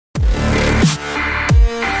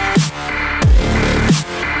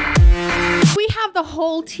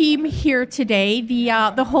whole team here today,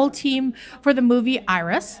 the whole team for the movie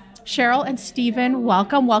Iris. Cheryl and Stephan,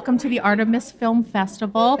 welcome to the Artemis Film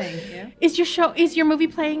Festival. Thank you. Is your movie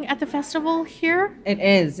playing at the festival here? It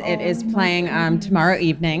is. It is playing tomorrow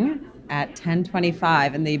evening at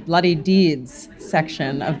 10:25 in the Bloody Deeds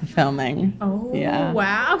section of the filming. Oh, yeah.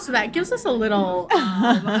 Wow. So that gives us a little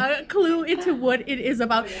a clue into what it is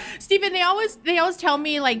about. Stephan, they always tell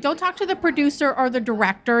me, like, don't talk to the producer or the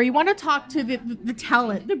director. You want to talk to the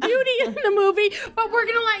talent, the beauty in the movie, but we're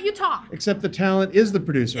going to let you talk. Except the talent is the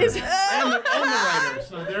producer and the writer.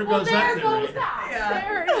 So there goes that.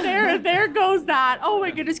 There goes that. Oh,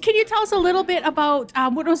 my goodness. Can you tell us a little bit about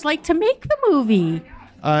what it was like to make the movie?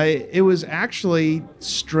 It was actually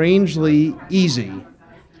strangely easy.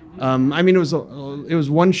 It was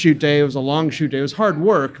one shoot day. It was a long shoot day. It was hard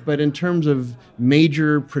work, but in terms of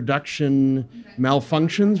major production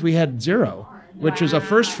malfunctions, we had zero, which is a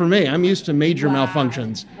first for me. I'm used to major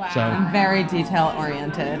malfunctions. Wow. So I'm very detail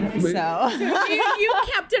oriented. So you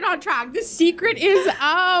kept it on track. The secret is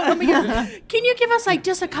oh my God. Can you give us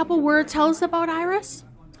just a couple words? Tell us about Iris.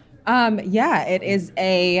 It is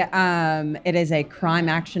a crime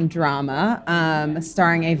action drama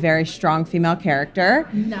starring a very strong female character.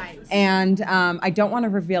 Nice. And I don't want to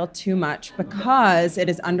reveal too much because it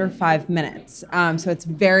is under 5 minutes. So it's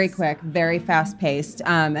very quick, very fast paced.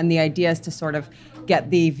 And the idea is to sort of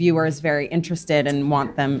get the viewers very interested and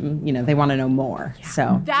want them, they want to know more.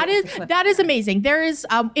 So that is amazing. There is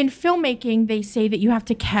in filmmaking, they say that you have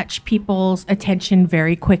to catch people's attention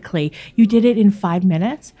very quickly. You did it in 5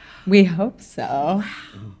 minutes. We hope so.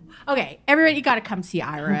 Okay, everybody, you got to come see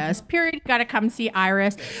Iris. Period. You got to come see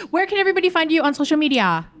Iris. Where can everybody find you on social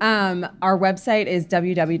media? Our website is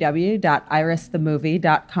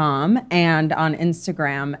www.iristhemovie.com and on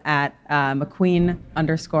Instagram at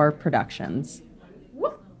McQueen_productions.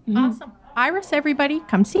 Awesome. Iris, everybody,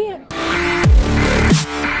 come see it.